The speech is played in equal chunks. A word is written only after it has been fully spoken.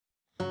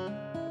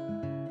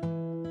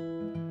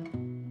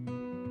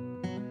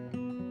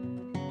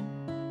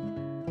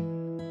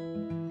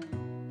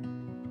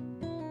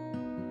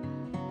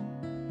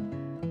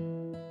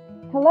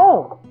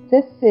Hello,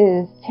 this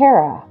is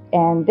Tara,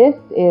 and this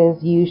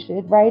is You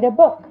Should Write a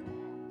Book,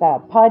 the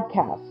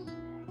podcast.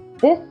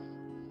 This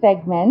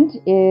segment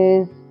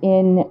is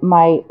in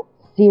my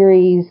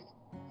series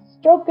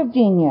Stroke of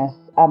Genius,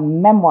 a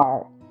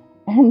memoir.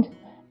 And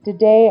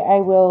today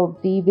I will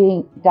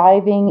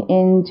diving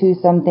into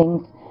some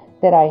things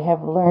that I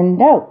have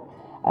learned out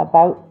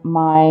about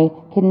my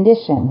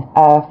condition,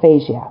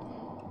 aphasia.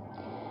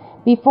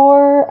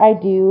 Before I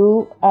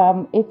do,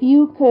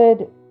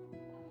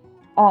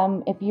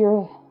 if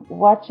you're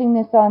watching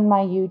this on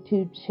my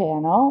YouTube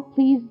channel,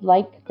 please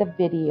like the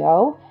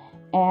video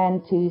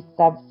and to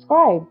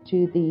subscribe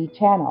to the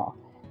channel.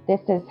 This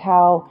is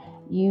how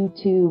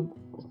YouTube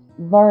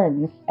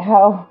learns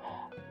how,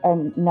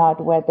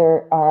 not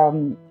whether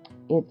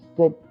it's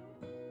good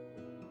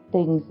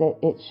things that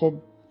it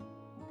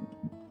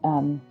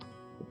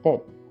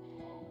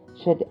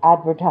should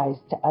advertise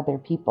to other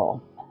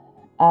people.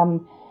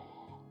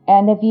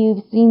 And if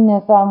you've seen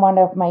this on one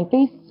of my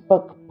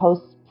Facebook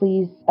posts,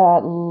 please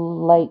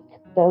like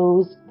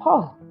those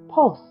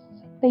posts.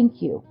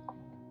 Thank you.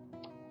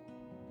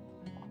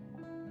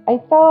 I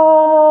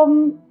thought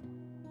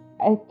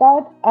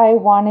I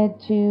wanted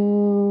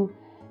to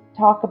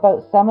talk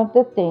about some of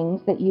the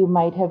things that you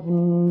might have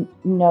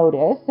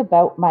noticed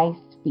about my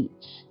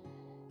speech.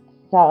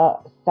 Second,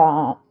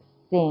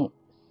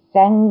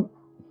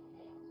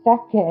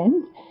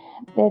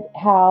 that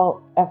how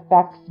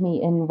affects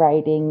me in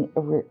writing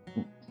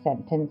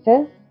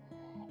sentences.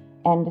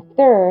 And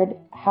third,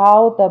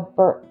 how the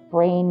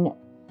brain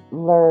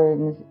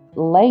learns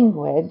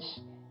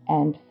language.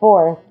 And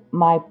fourth,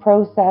 my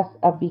process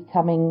of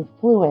becoming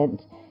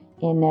fluent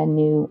in a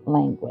new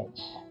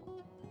language.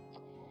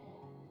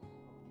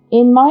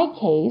 In my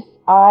case,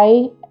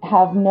 I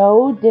have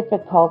no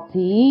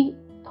difficulty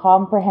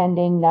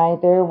comprehending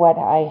neither what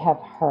I have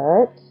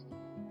heard,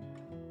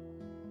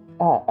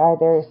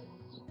 either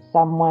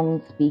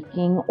someone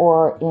speaking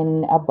or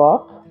in a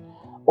book,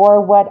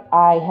 or what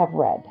I have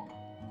read.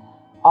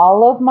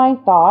 All of my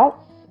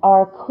thoughts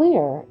are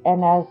clear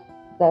and as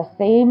the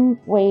same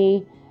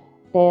way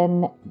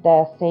than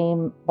the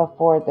same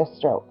before the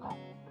stroke.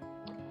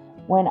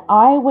 When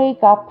I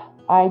wake up,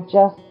 I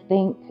just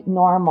think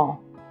normal,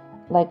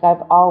 like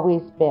I've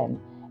always been.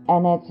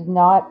 And it's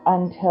not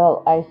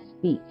until I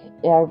speak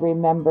I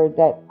remember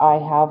that I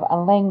have a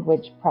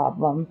language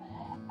problem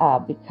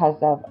because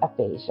of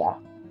aphasia.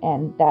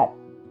 And that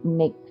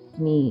makes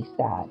me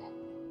sad.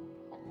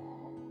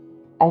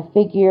 I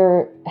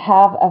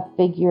have a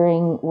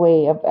figuring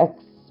way of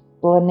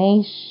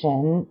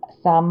explanation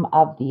some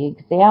of the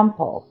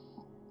examples.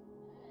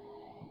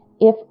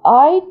 If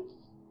I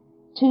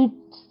to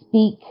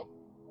speak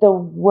the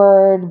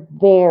word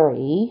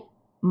very,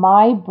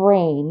 my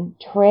brain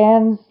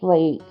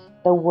translates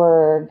the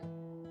word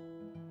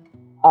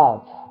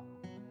of.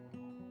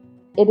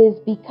 It is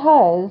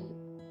because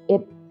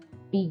it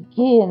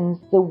begins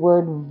the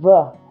word v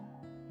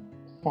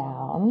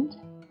sound.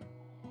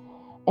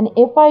 And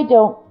if I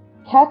don't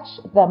catch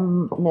the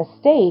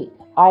mistake,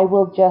 I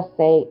will just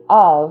say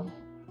of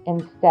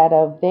instead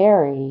of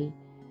very,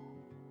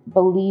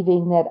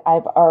 believing that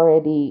I've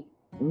already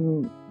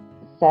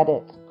said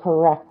it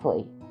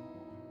correctly.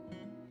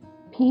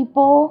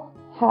 People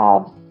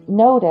have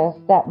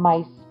noticed that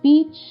my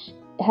speech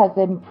has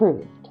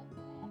improved.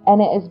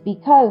 And it is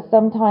because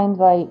sometimes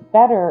I'm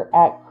better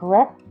at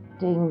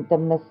correcting the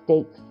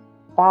mistakes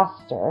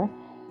faster,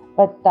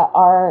 but the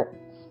are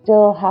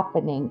still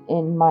happening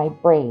in my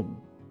brain.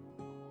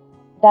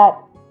 That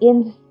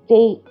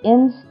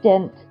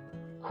instant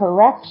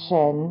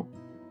correction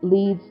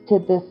leads to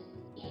this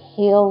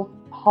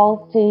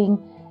halting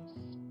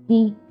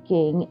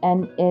speaking,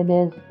 and it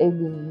is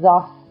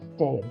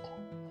exhausted.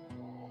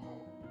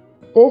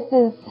 This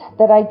is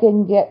that I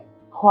can get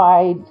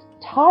quite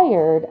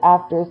tired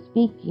after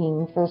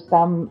speaking for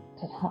some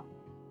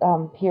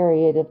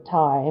period of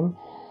time,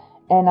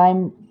 and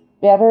I'm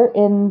better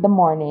in the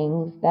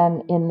mornings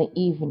than in the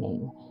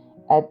evening.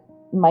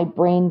 My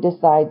brain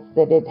decides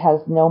that it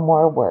has no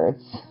more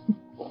words.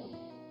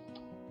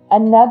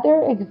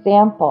 Another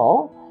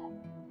example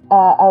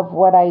of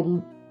what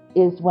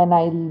is when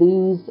I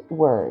lose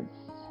words.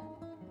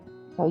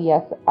 So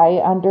yes, I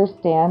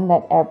understand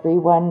that every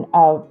one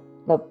of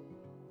the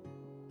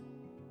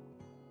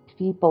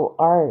people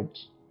our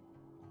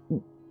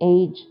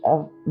age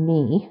of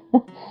me,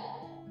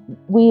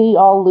 we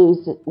all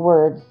lose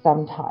words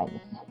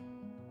sometimes.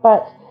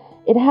 But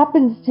it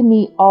happens to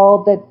me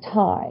all the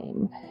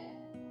time.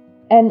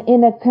 And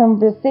in a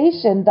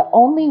conversation, the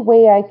only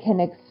way I can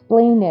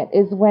explain it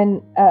is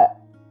when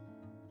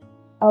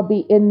I'll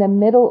be in the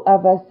middle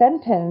of a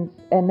sentence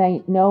and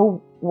I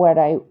know what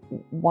I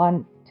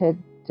want to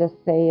just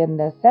say in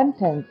the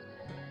sentence.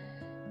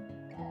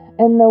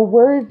 And the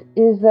word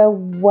is a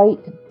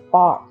white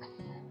box.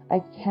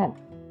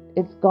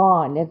 It's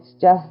gone. It's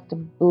just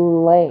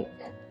blank.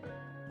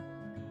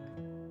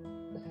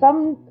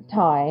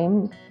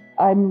 Sometimes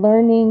I'm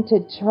learning to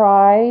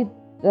try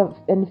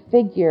and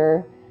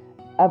figure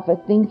of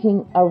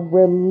thinking a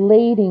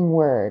relating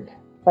word,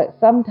 but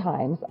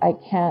sometimes I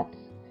can't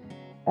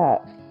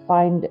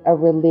find a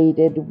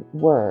related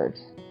word.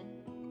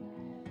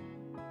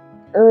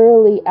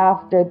 Early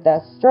after the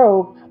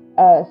stroke,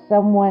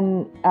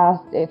 someone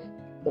asked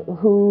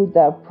who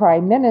the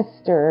Prime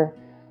Minister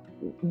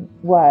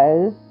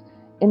was,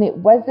 and it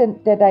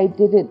wasn't that I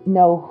didn't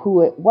know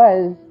who it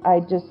was, I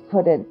just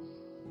couldn't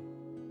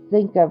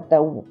think of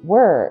the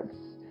words.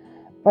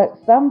 But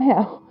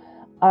somehow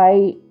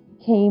I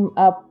came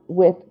up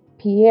with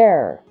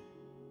Pierre,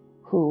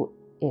 who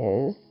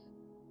is,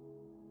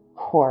 of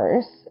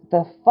course,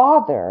 the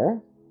father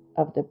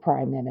of the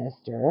Prime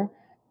Minister,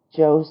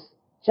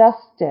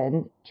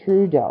 Justin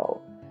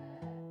Trudeau.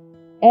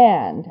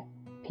 And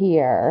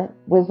Pierre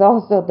was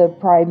also the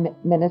Prime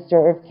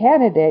Minister of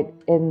Canada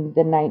in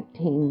the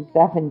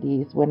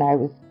 1970s when I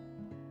was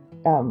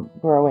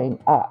growing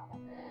up.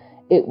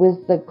 It was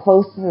the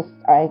closest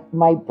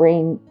my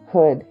brain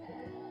could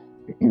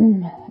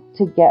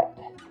to get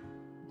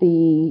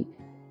the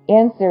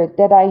answer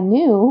that I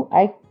knew.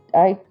 I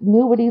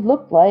knew what he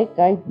looked like.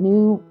 I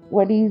knew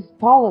what his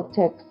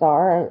politics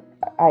are.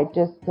 I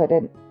just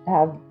couldn't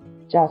have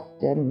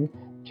Justin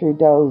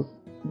Trudeau's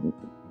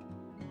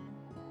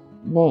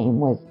name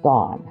was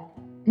gone.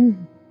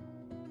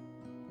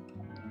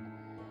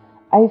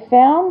 I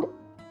found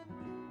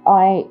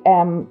I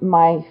am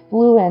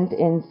fluent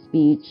in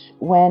speech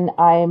when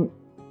I'm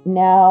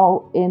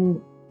now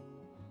in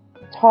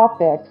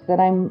topics that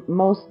I'm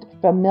most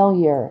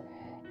familiar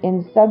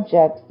in,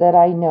 subjects that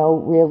I know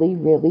really,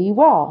 really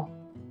well.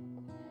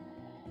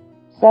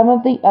 Some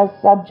of the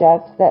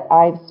subjects that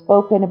I've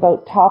spoken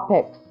about,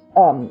 topics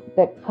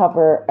that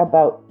cover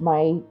about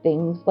my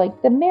things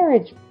like the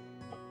marriage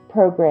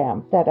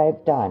program that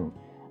I've done.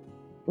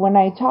 When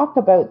I talk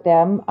about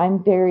them,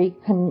 I'm very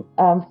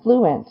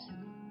fluent.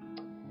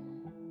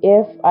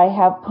 If I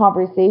have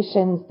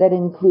conversations that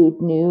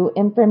include new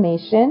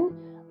information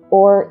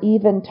or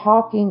even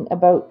talking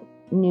about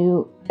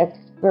new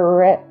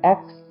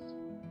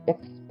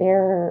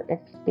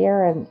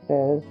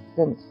experiences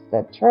since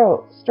the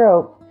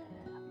stroke,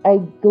 I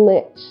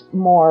glitch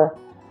more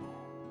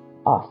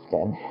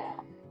often.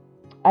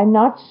 I'm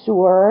not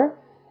sure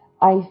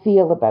I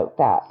feel about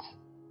that.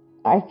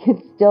 I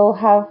could still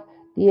have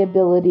the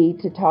ability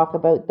to talk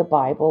about the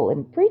Bible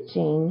and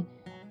preaching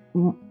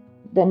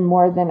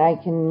more than I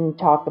can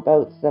talk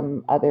about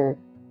some other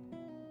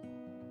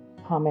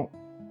common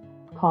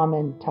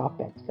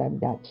topics. I'm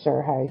not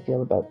sure how I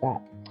feel about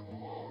that.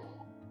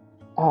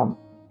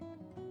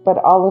 But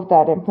all of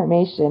that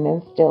information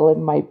is still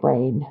in my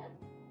brain.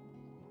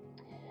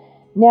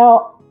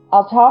 Now,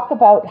 I'll talk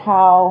about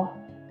how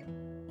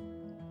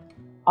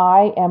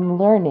I am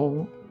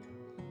learning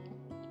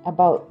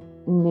about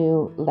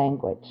new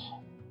language.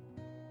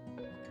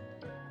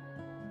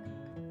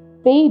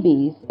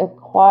 Babies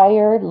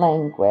acquire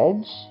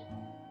language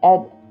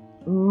at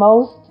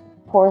most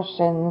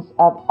portions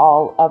of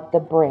all of the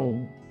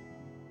brain.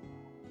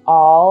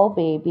 All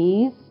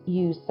babies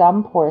use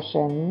some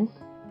portions,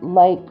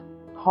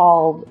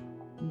 called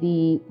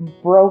the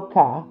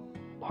Broca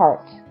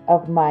part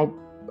of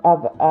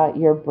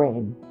your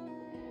brain.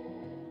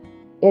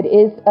 It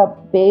is a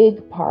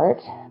big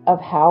part of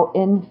how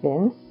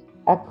infants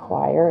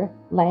acquire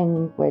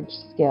language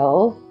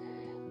skills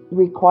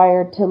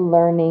required to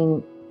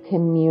learning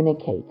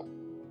communicate.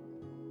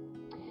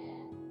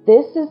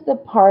 This is the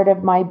part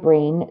of my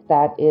brain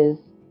that is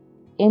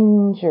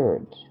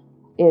injured.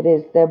 It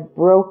is the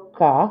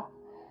Broca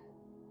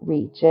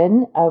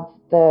region of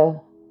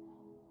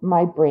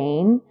my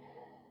brain.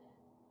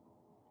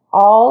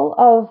 All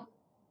of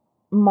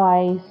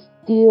my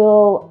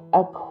still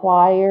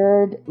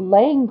acquired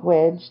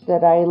language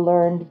that I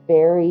learned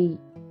very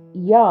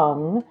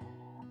young,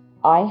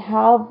 I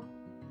have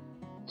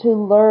to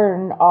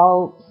learn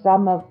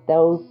some of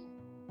those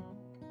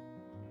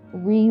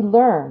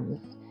relearns,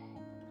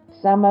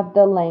 some of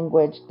the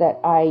language that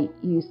I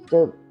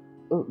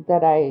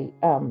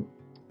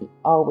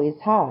always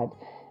had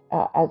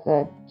as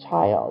a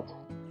child.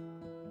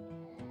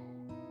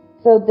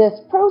 So this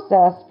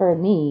process for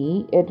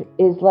me, it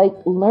is like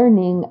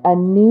learning a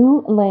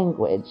new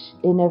language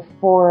in a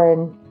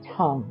foreign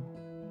tongue.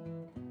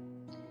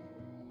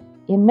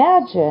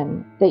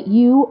 Imagine that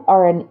you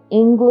are an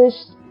English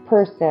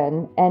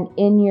person and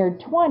in your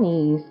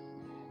 20s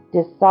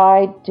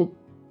decide to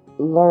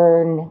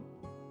learn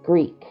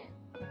Greek.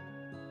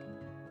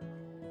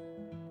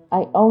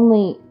 I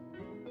only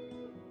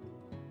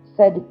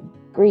said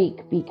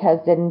Greek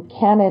because in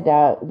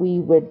Canada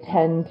we would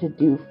tend to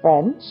do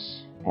French,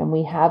 and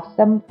we have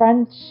some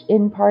French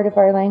in part of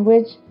our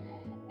language,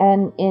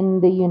 and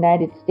in the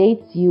United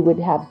States you would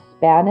have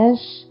Spanish,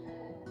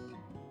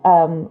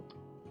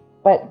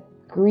 but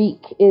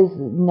Greek is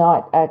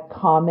not a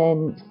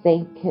common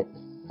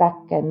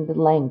second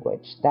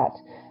language that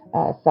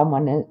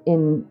someone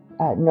in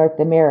North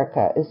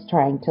America is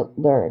trying to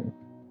learn.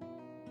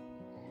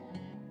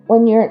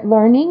 When you're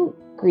learning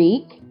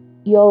Greek,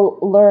 you'll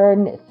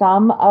learn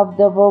some of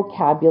the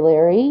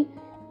vocabulary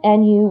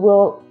and you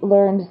will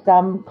learn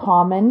some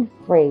common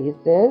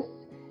phrases,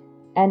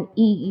 and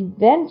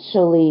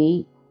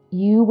eventually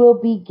you will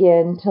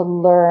begin to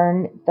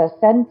learn the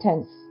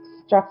sentence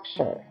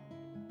structure.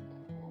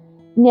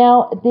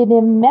 Now, then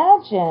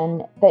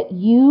imagine that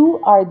you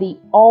are the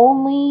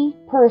only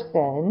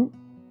person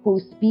who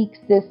speaks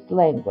this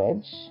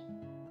language,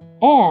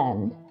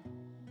 and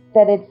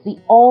that it's the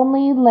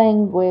only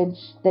language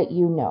that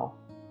you know.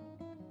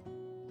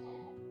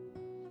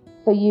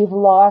 So you've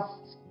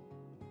lost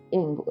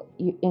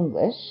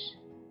English.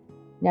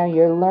 Now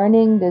you're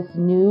learning this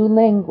new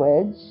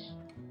language,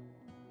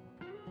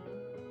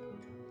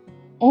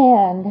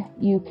 and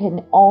you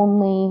can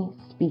only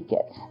speak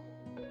it.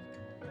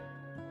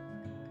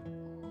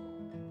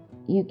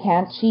 You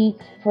can't cheat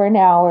for an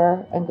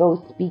hour and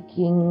go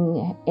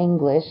speaking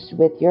English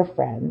with your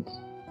friends.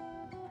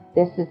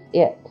 This is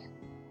it,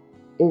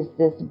 is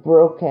this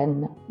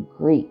broken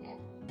Greek.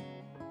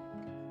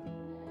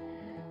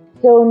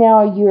 So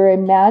now you're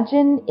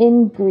imagine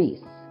in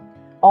Greece,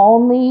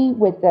 only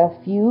with a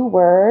few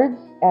words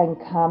and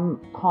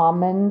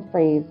common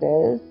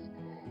phrases,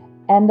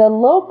 and the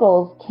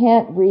locals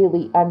can't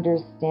really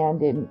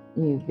understand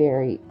you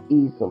very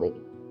easily.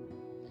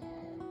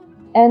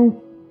 And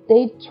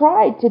they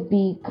try to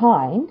be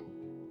kind,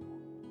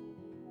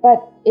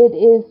 but it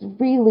is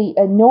really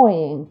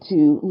annoying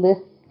to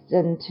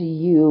listen to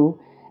you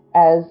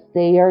as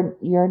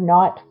you're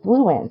not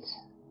fluent.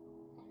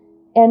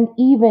 And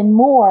even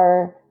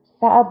more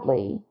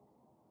sadly,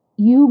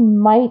 you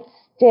might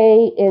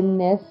stay in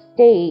this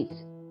state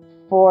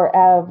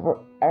forever,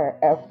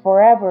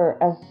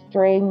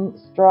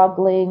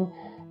 struggling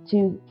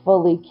to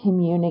fully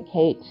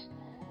communicate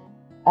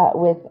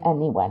with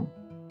anyone.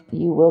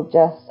 You will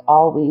just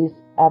always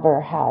ever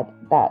had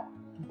that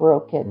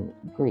broken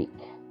Greek.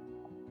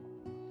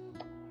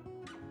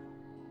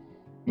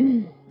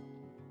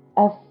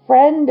 A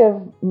friend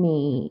of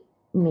me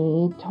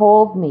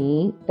told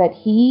me that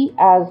he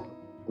has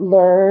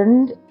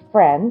learned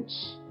French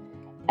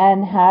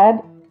and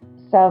had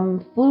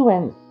some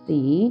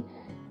fluency,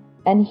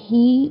 and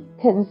he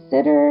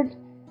considered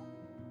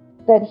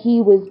that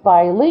he was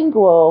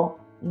bilingual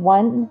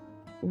when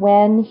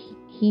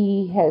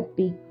he had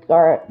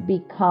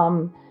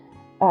become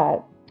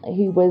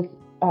he was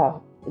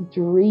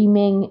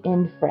dreaming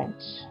in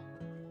French.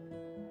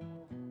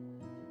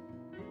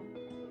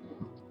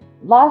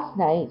 Last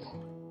night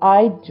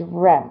I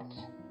dreamt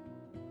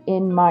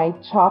in my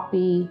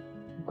choppy,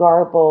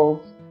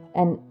 garbled,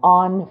 and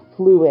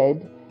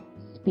unfluid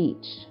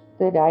speech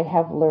that I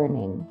have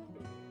learning.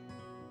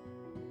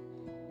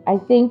 I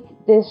think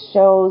this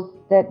shows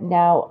that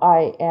now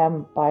I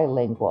am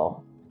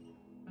bilingual.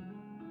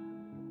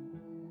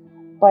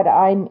 But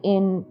I'm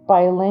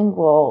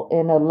bilingual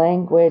in a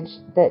language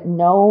that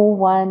no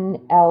one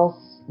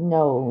else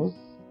knows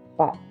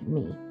but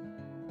me.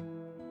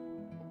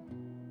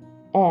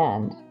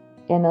 And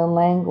in a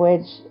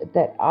language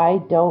that I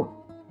don't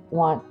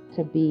want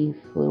to be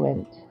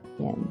fluent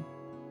in.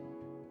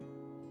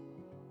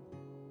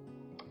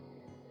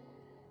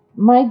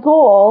 My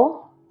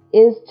goal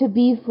is to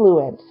be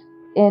fluent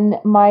in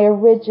my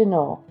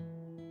original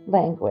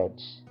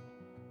language,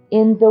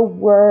 in the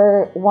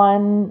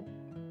one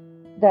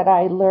that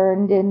I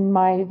learned in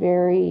my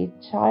very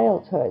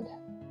childhood.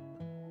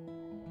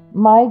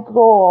 My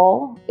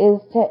goal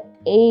is to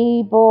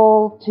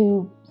able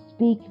to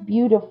speak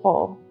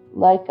beautiful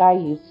like I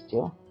used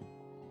to,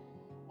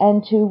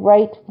 and to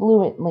write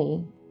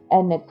fluently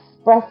and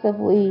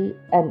expressively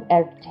and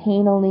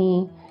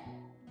entertainingly,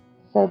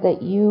 so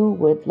that you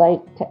would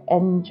like to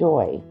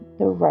enjoy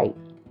the right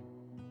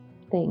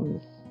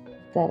things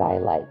that I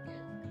like,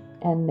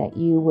 and that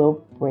it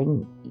will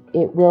bring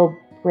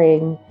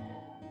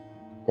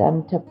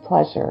them to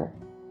pleasure.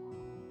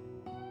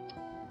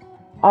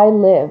 I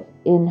live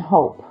in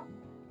hope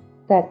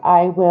that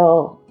I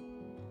will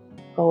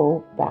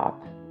go back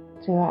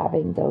to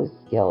having those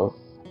skills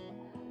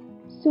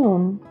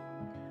soon.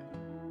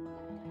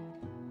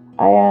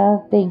 I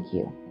thank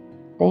you.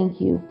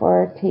 Thank you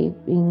for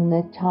taking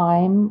the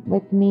time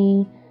with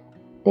me.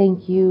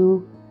 Thank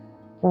you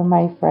for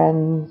my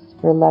friends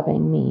for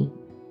loving me.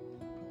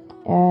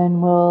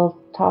 And we'll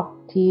talk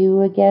to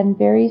you again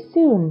very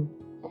soon.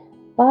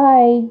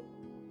 Bye.